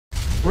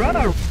Rev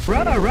up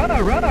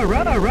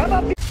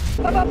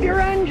your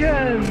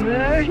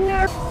engine.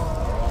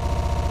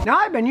 Now,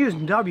 I've been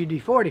using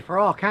WD-40 for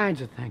all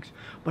kinds of things,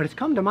 but it's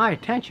come to my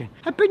attention.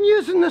 I've been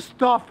using this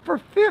stuff for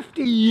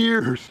 50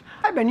 years.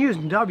 I've been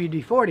using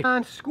WD-40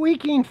 on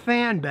squeaking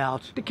fan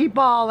belts to keep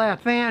all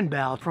that fan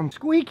belt from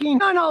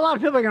squeaking. I know a lot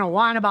of people are going to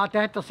whine about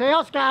that. They'll say,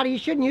 oh, Scotty, you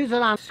shouldn't use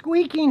it on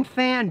squeaking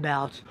fan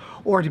belts,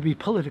 or to be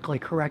politically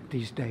correct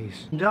these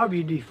days,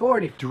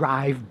 WD-40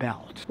 drive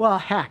belts. Well,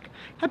 heck,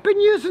 I've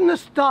been using this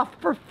stuff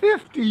for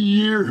 50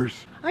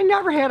 years. I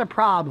never had a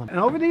problem. And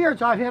over the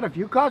years, I've had a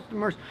few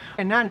customers,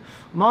 and then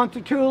a month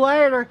or two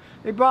later,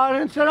 they brought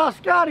in and said, oh,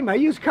 Scotty, my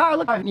used car,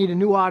 look, I need a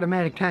new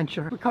automatic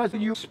tensioner because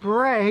you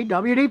spray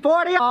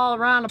WD-40 all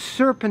around a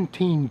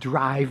serpentine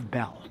drive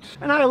belt.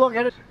 And I look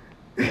at it,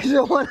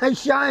 so when I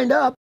shined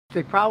up,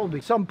 they probably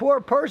some poor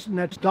person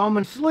that's dumb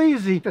and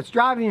sleazy that's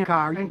driving a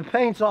car and the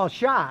paint's all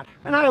shot.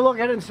 And I look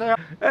at it and say,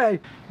 hey,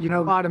 you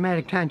know,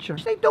 automatic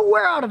tensioner, they do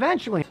wear out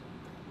eventually.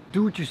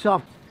 Do it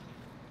yourself.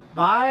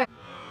 Buy it.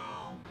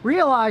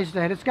 Realize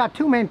that it's got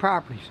two main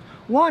properties.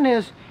 One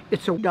is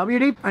it's a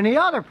WD, and the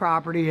other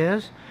property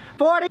is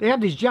 40. They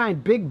have these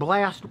giant big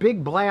blast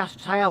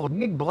salad,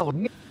 big blow.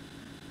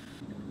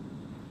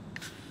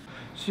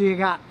 So you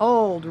got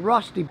old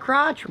rusty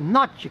crotch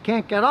nuts you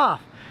can't get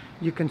off.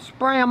 You can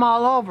spray them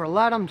all over,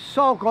 let them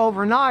soak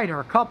overnight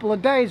or a couple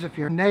of days if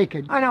you're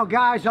naked. I know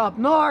guys up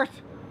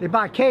north, they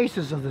buy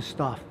cases of this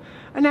stuff.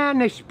 And then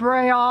they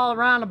spray all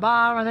around the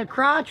bottom of the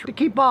crotch to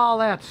keep all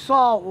that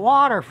salt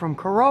water from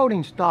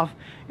corroding stuff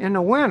in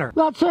the winter.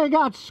 Let's say you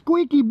got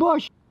squeaky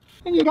bush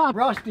and you got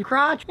rusty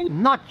crotch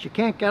and nuts you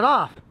can't get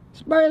off.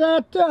 Spray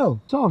that too.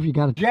 So if you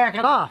got to jack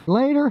it off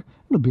later,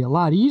 it'll be a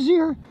lot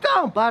easier.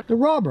 Don't let the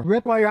rubber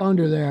rip while you're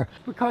under there.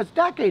 Because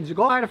decades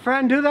ago, I had a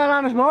friend do that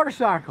on his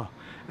motorcycle.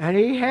 And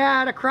he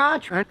had a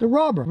crotch and the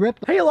rubber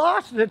ripped. He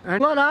lost it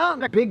and let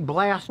out a big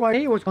blast while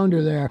he was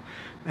under there.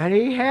 And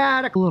he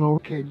had a little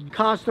kid.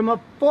 Cost him a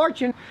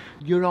fortune.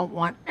 You don't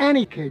want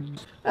any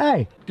kids.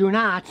 Hey, do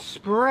not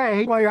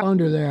spray while you're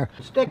under there.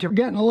 Stick to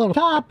getting a little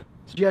top.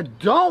 You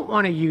don't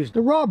want to use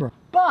the rubber.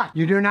 But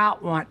you do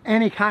not want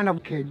any kind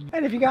of kid.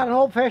 And if you got an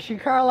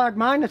old-fashioned car like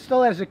mine that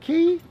still has a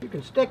key, you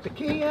can stick the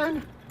key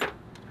in,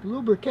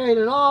 lubricate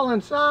it all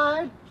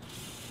inside.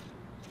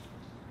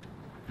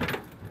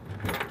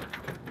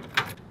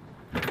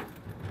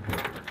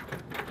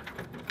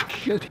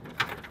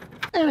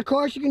 And of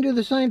course you can do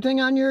the same thing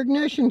on your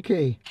ignition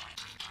key.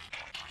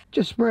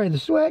 Just spray the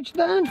switch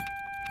then.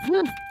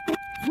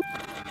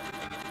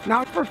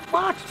 Now for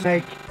fuck's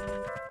sake.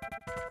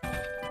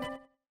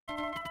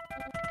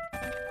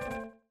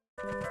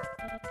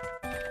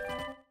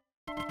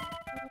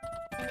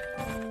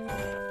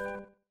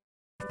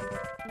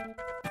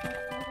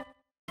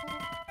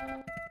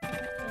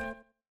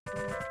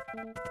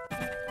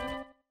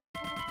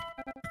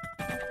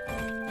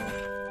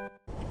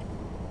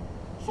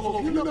 So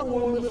if you never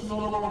want to miss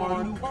another one of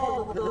my new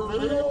car repair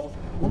videos,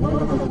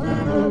 remember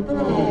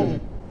to